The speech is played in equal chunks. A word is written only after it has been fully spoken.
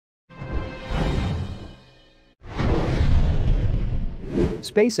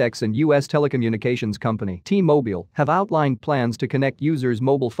SpaceX and U.S. telecommunications company T-Mobile have outlined plans to connect users'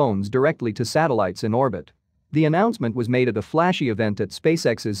 mobile phones directly to satellites in orbit. The announcement was made at a flashy event at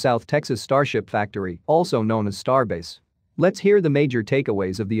SpaceX's South Texas Starship factory, also known as Starbase. Let's hear the major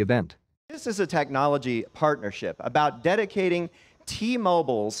takeaways of the event. This is a technology partnership about dedicating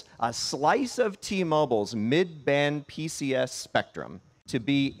a slice of T-Mobile's mid-band PCS spectrum to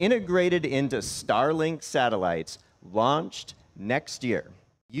be integrated into Starlink satellites launched next year.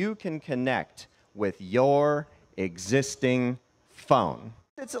 You can connect with your existing phone.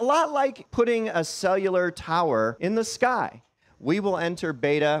 It's a lot like putting a cellular tower in the sky. We will enter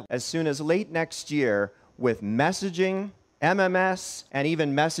beta as soon as late next year with messaging, MMS, and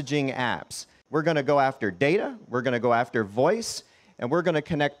even messaging apps. We're going to go after data, we're going to go after voice, and we're going to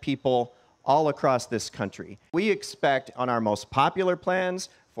connect people all across this country. We expect on our most popular plans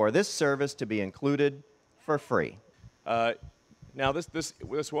for this service to be included for free. Now, this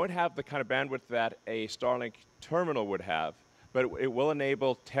won't have the kind of bandwidth that a Starlink terminal would have, but it will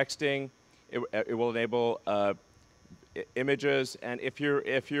enable texting, it will enable images, and if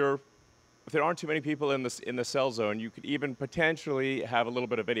there aren't too many people in the cell zone, you could even potentially have a little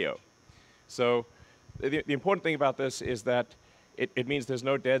bit of video. So the important thing about this is that it means there's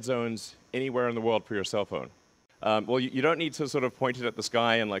no dead zones anywhere in the world for your cell phone. Well, you don't need to sort of point it at the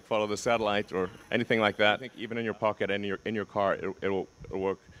sky and like follow the satellite or anything like that. I think even in your pocket and in your car, it'll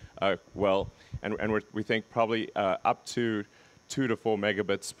work well. And we think probably up to 2 to 4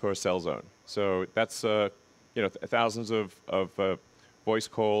 megabits per cell zone. So that's thousands of voice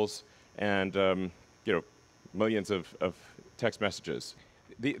calls and millions of text messages.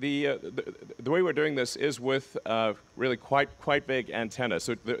 The way we're doing this is with really quite big antennas.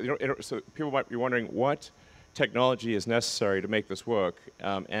 So so people might be wondering what technology is necessary to make this work.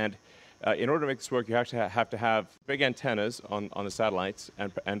 In order to make this work, you have to have big antennas on the satellites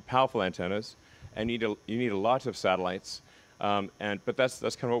and powerful antennas, and you need a lot of satellites. But that's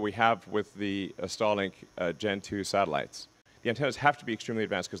kind of what we have with the Starlink Gen 2 satellites. The antennas have to be extremely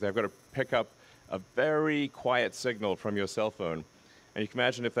advanced because they've got to pick up a very quiet signal from your cell phone. And you can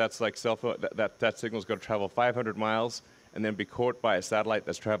imagine if that's like that signal is going to travel 500 miles and then be caught by a satellite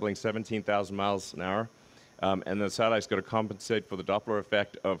that's traveling 17,000 miles an hour. And the satellite's going to compensate for the Doppler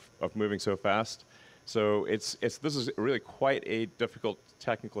effect of moving so fast. So this is really quite a difficult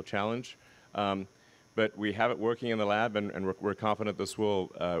technical challenge. But we have it working in the lab, and we're confident this will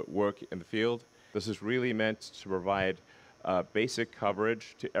work in the field. This is really meant to provide basic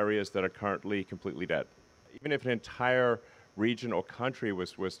coverage to areas that are currently completely dead. Even if an entire region or country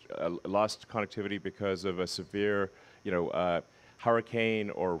was lost connectivity because of a severe,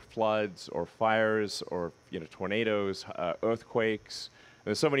 hurricane or floods or fires or tornadoes, earthquakes.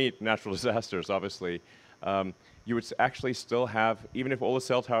 There's so many natural disasters, obviously. You would actually still have, even if all the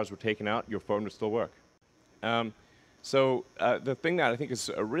cell towers were taken out, your phone would still work. So the thing that I think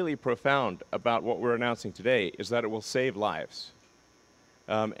is really profound about what we're announcing today is that it will save lives.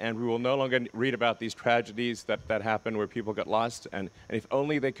 And we will no longer read about these tragedies that happen where people got lost, and if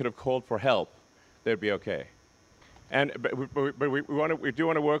only they could have called for help, they'd be okay. But we do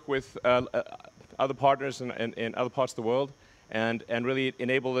want to work with other partners in other parts of the world and really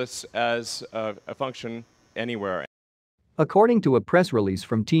enable this as a function anywhere. According to a press release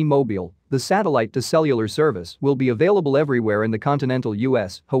from T-Mobile, the satellite-to-cellular service will be available everywhere in the continental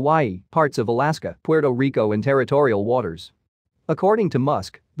U.S., Hawaii, parts of Alaska, Puerto Rico, and territorial waters. According to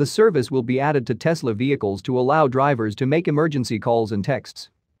Musk, the service will be added to Tesla vehicles to allow drivers to make emergency calls and texts.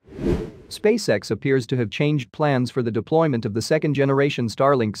 SpaceX appears to have changed plans for the deployment of the second-generation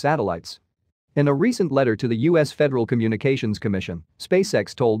Starlink satellites. In a recent letter to the U.S. Federal Communications Commission,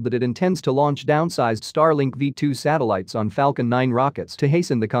 SpaceX told that it intends to launch downsized Starlink V2 satellites on Falcon 9 rockets to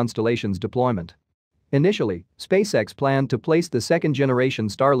hasten the constellation's deployment. Initially, SpaceX planned to place the second-generation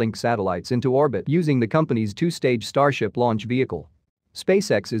Starlink satellites into orbit using the company's two-stage Starship launch vehicle.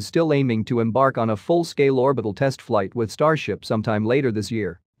 SpaceX is still aiming to embark on a full-scale orbital test flight with Starship sometime later this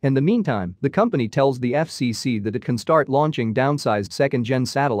year. In the meantime, the company tells the FCC that it can start launching downsized second-gen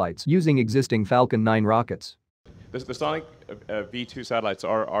satellites using existing Falcon 9 rockets. The Starlink V2 satellites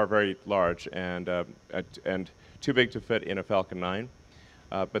are very large and too big to fit in a Falcon 9.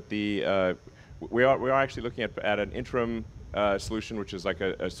 But we are actually looking at an interim solution, which is like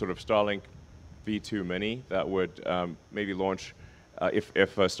a sort of Starlink V2 Mini that would maybe launch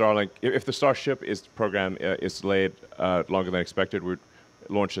if the Starship program is delayed longer than expected. We'd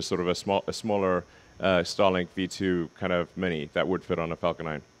launch a sort of a smaller Starlink V2 kind of Mini that would fit on a Falcon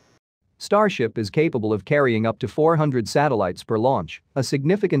 9. Starship is capable of carrying up to 400 satellites per launch, a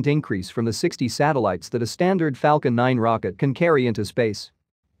significant increase from the 60 satellites that a standard Falcon 9 rocket can carry into space.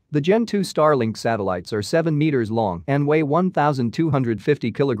 The Gen 2 Starlink satellites are 7 meters long and weigh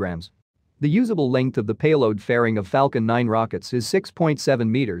 1,250 kilograms. The usable length of the payload fairing of Falcon 9 rockets is 6.7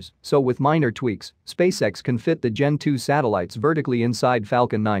 meters, so with minor tweaks, SpaceX can fit the Gen 2 satellites vertically inside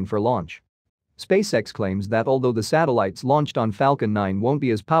Falcon 9 for launch. SpaceX claims that although the satellites launched on Falcon 9 won't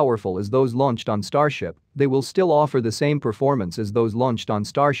be as powerful as those launched on Starship, they will still offer the same performance as those launched on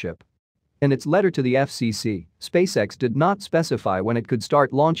Starship. In its letter to the FCC, SpaceX did not specify when it could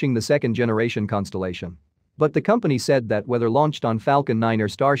start launching the second-generation constellation. But the company said that whether launched on Falcon 9 or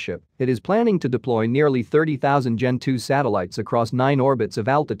Starship, it is planning to deploy nearly 30,000 Gen 2 satellites across 9 orbits of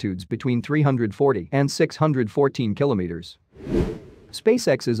altitudes between 340 and 614 kilometers.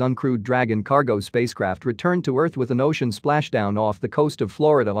 SpaceX's uncrewed Dragon cargo spacecraft returned to Earth with an ocean splashdown off the coast of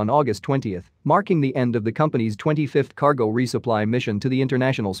Florida on August 20, marking the end of the company's 25th cargo resupply mission to the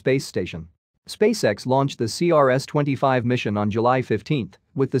International Space Station. SpaceX launched the CRS-25 mission on July 15,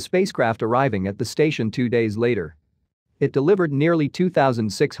 with the spacecraft arriving at the station 2 days later. It delivered nearly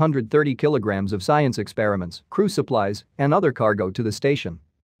 2,630 kilograms of science experiments, crew supplies, and other cargo to the station.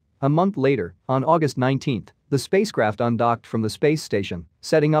 A month later, on August 19, the spacecraft undocked from the space station,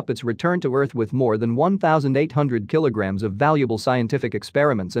 setting up its return to Earth with more than 1,800 kilograms of valuable scientific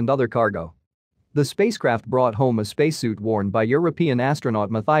experiments and other cargo. The spacecraft brought home a spacesuit worn by European astronaut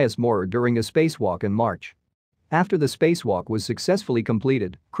Matthias Maurer during a spacewalk in March. After the spacewalk was successfully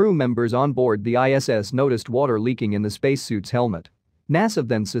completed, crew members on board the ISS noticed water leaking in the spacesuit's helmet. NASA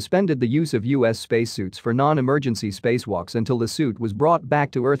then suspended the use of U.S. spacesuits for non-emergency spacewalks until the suit was brought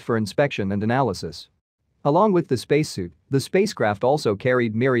back to Earth for inspection and analysis. Along with the spacesuit, the spacecraft also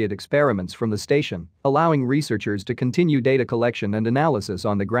carried myriad experiments from the station, allowing researchers to continue data collection and analysis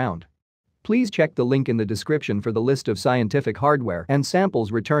on the ground. Please check the link in the description for the list of scientific hardware and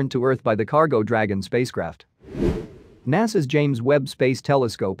samples returned to Earth by the Cargo Dragon spacecraft. NASA's James Webb Space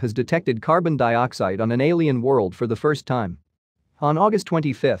Telescope has detected carbon dioxide on an alien world for the first time. On August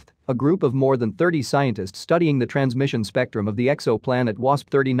 25, a group of more than 30 scientists studying the transmission spectrum of the exoplanet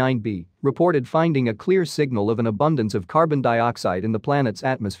WSP-39b reported finding a clear signal of an abundance of carbon dioxide in the planet's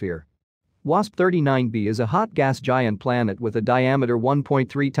atmosphere. WSP-39b is a hot gas giant planet with a diameter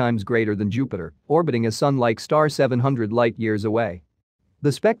 1.3 times greater than Jupiter, orbiting a sun-like star 700 light-years away.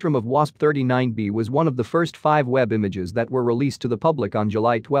 The spectrum of WSP-39b was one of the first 5 Webb images that were released to the public on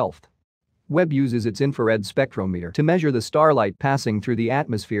July 12. Webb uses its infrared spectrometer to measure the starlight passing through the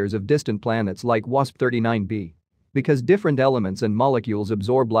atmospheres of distant planets like WSP-39b. Because different elements and molecules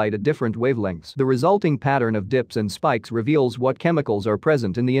absorb light at different wavelengths, the resulting pattern of dips and spikes reveals what chemicals are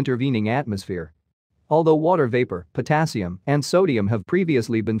present in the intervening atmosphere. Although water vapor, potassium, and sodium have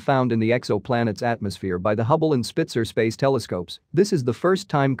previously been found in the exoplanet's atmosphere by the Hubble and Spitzer space telescopes, this is the first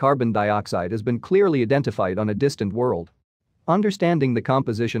time carbon dioxide has been clearly identified on a distant world. Understanding the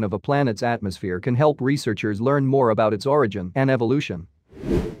composition of a planet's atmosphere can help researchers learn more about its origin and evolution.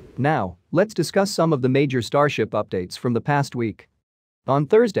 Now, let's discuss some of the major Starship updates from the past week. On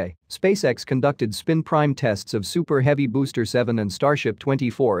Thursday, SpaceX conducted spin prime tests of Super Heavy Booster-7 and Starship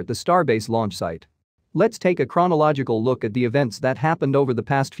 24 at the Starbase launch site. Let's take a chronological look at the events that happened over the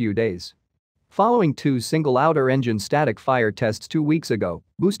past few days. Following 2 single outer engine static fire tests 2 weeks ago,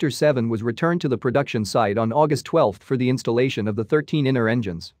 Booster-7 was returned to the production site on August 12 for the installation of the 13 inner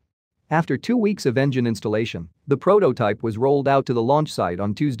engines. After 2 weeks of engine installation, the prototype was rolled out to the launch site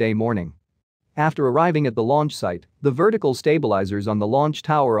on Tuesday morning. After arriving at the launch site, the vertical stabilizers on the launch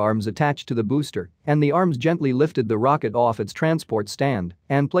tower arms attached to the booster, and the arms gently lifted the rocket off its transport stand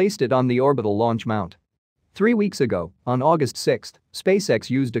and placed it on the orbital launch mount. 3 weeks ago, on August 6, SpaceX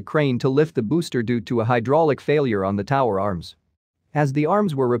used a crane to lift the booster due to a hydraulic failure on the tower arms. As the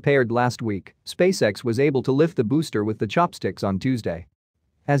arms were repaired last week, SpaceX was able to lift the booster with the chopsticks on Tuesday.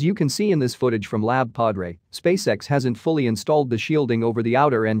 As you can see in this footage from Lab Padre, SpaceX hasn't fully installed the shielding over the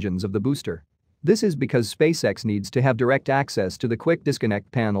outer engines of the booster. This is because SpaceX needs to have direct access to the quick disconnect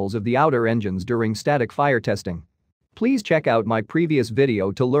panels of the outer engines during static fire testing. Please check out my previous video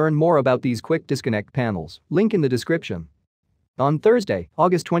to learn more about these quick disconnect panels, link in the description. On Thursday,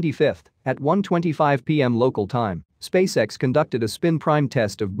 August 25, at 1:25 p.m. local time, SpaceX conducted a spin prime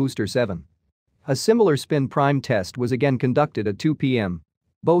test of Booster-7. A similar spin prime test was again conducted at 2 p.m.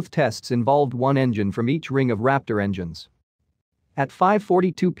 Both tests involved one engine from each ring of Raptor engines. At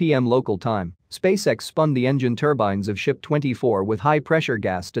 5:42 p.m. local time, SpaceX spun the engine turbines of Ship 24 with high-pressure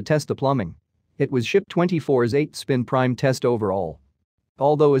gas to test the plumbing. It was Ship 24's 8th spin prime test overall.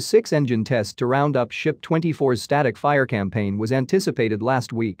 Although a 6-engine test to round up Ship 24's static fire campaign was anticipated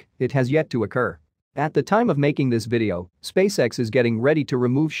last week, it has yet to occur. At the time of making this video, SpaceX is getting ready to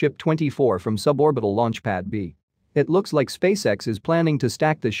remove Ship 24 from suborbital launch pad B. It looks like SpaceX is planning to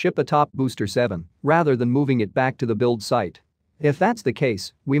stack the ship atop Booster-7 rather than moving it back to the build site. If that's the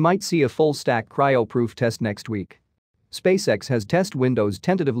case, we might see a full-stack cryo-proof test next week. SpaceX has test windows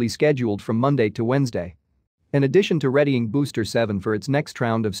tentatively scheduled from Monday to Wednesday. In addition to readying Booster-7 for its next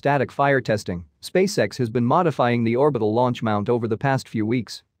round of static fire testing, SpaceX has been modifying the orbital launch mount over the past few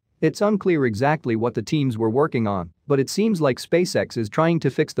weeks. It's unclear exactly what the teams were working on, but it seems like SpaceX is trying to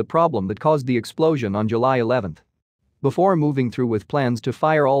fix the problem that caused the explosion on July 11. Before moving through with plans to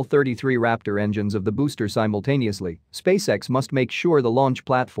fire all 33 Raptor engines of the booster simultaneously, SpaceX must make sure the launch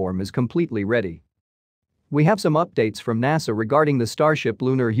platform is completely ready. We have some updates from NASA regarding the Starship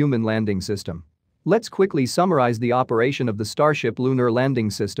lunar human landing system. Let's quickly summarize the operation of the Starship lunar landing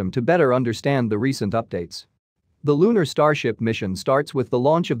system to better understand the recent updates. The lunar Starship mission starts with the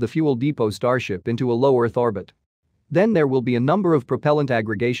launch of the fuel depot Starship into a low Earth orbit. Then there will be a number of propellant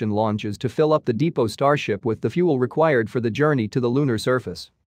aggregation launches to fill up the depot Starship with the fuel required for the journey to the lunar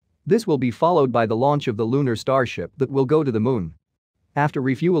surface. This will be followed by the launch of the lunar Starship that will go to the moon. After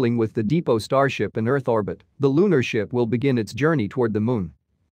refueling with the depot Starship in Earth orbit, the lunar ship will begin its journey toward the moon.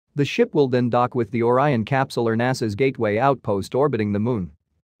 The ship will then dock with the Orion capsule or NASA's Gateway outpost orbiting the moon.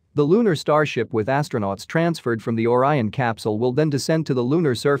 The lunar Starship with astronauts transferred from the Orion capsule will then descend to the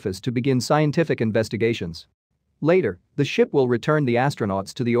lunar surface to begin scientific investigations. Later, the ship will return the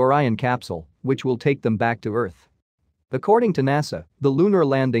astronauts to the Orion capsule, which will take them back to Earth. According to NASA, the lunar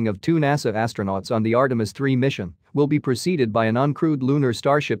landing of 2 NASA astronauts on the Artemis 3 mission will be preceded by an uncrewed lunar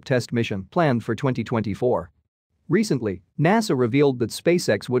Starship test mission planned for 2024. Recently, NASA revealed that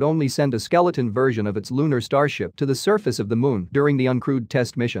SpaceX would only send a skeleton version of its lunar Starship to the surface of the moon during the uncrewed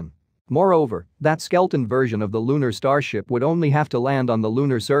test mission. Moreover, that skeleton version of the lunar Starship would only have to land on the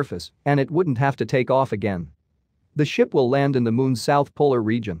lunar surface, and it wouldn't have to take off again. The ship will land in the moon's south polar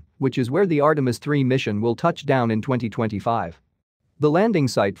region, which is where the Artemis 3 mission will touch down in 2025. The landing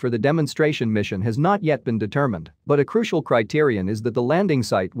site for the demonstration mission has not yet been determined, but a crucial criterion is that the landing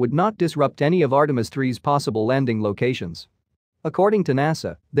site would not disrupt any of Artemis 3's possible landing locations. According to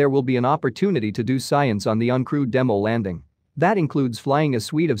NASA, there will be an opportunity to do science on the uncrewed demo landing. That includes flying a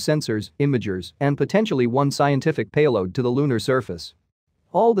suite of sensors, imagers, and potentially one scientific payload to the lunar surface.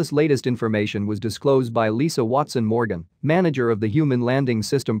 All this latest information was disclosed by Lisa Watson-Morgan, manager of the Human Landing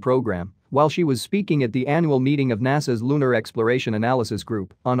System program, while she was speaking at the annual meeting of NASA's Lunar Exploration Analysis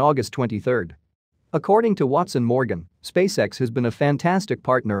Group on August 23. According to Watson-Morgan, SpaceX has been a fantastic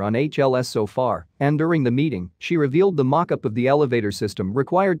partner on HLS so far, and during the meeting, she revealed the mock-up of the elevator system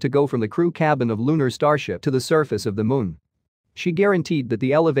required to go from the crew cabin of lunar Starship to the surface of the moon. She guaranteed that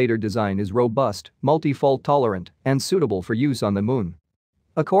the elevator design is robust, multi-fault tolerant, and suitable for use on the moon.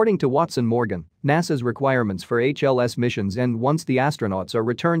 According to Watson-Morgan, NASA's requirements for HLS missions end once the astronauts are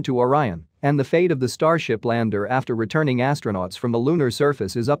returned to Orion, and the fate of the Starship lander after returning astronauts from the lunar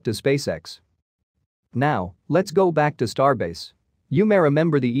surface is up to SpaceX. Now, let's go back to Starbase. You may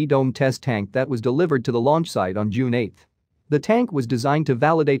remember the E-Dome test tank that was delivered to the launch site on June 8. The tank was designed to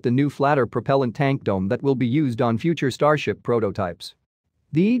validate the new flatter propellant tank dome that will be used on future Starship prototypes.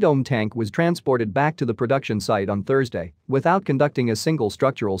 The E-Dome tank was transported back to the production site on Thursday without conducting a single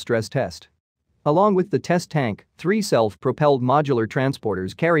structural stress test. Along with the test tank, 3 self-propelled modular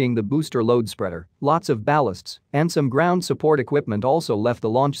transporters carrying the booster load spreader, lots of ballasts, and some ground support equipment also left the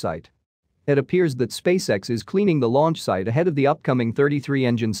launch site. It appears that SpaceX is cleaning the launch site ahead of the upcoming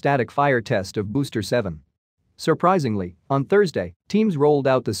 33-engine static fire test of Booster-7. Surprisingly, on Thursday, teams rolled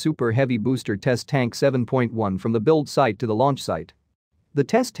out the Super Heavy Booster Test Tank 7.1 from the build site to the launch site. The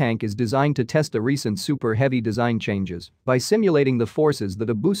test tank is designed to test the recent Super Heavy design changes by simulating the forces that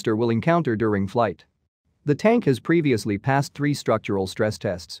a booster will encounter during flight. The tank has previously passed 3 structural stress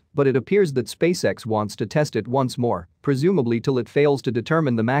tests, but it appears that SpaceX wants to test it once more, presumably till it fails to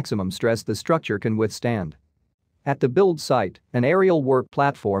determine the maximum stress the structure can withstand. At the build site, an aerial work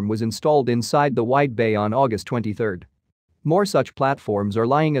platform was installed inside the wide bay on August 23. More such platforms are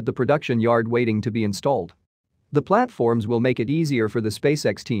lying at the production yard waiting to be installed. The platforms will make it easier for the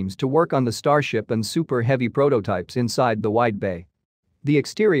SpaceX teams to work on the Starship and Super Heavy prototypes inside the wide bay. The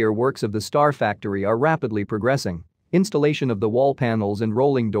exterior works of the Star Factory are rapidly progressing. Installation of the wall panels and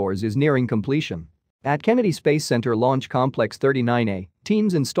rolling doors is nearing completion. At Kennedy Space Center Launch Complex 39A,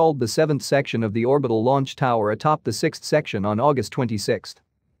 teams installed the 7th section of the orbital launch tower atop the 6th section on August 26.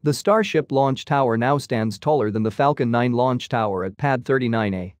 The Starship launch tower now stands taller than the Falcon 9 launch tower at Pad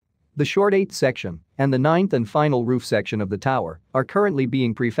 39A. The short 8th section and the 9th and final roof section of the tower are currently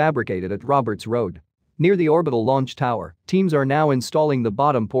being prefabricated at Roberts Road. Near the orbital launch tower, teams are now installing the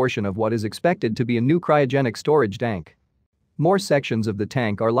bottom portion of what is expected to be a new cryogenic storage tank. More sections of the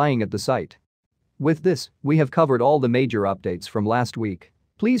tank are lying at the site. With this, we have covered all the major updates from last week.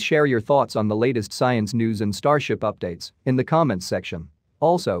 Please share your thoughts on the latest science news and Starship updates in the comments section.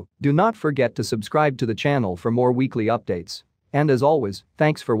 Also, do not forget to subscribe to the channel for more weekly updates. And as always,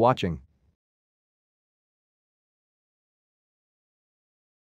 thanks for watching.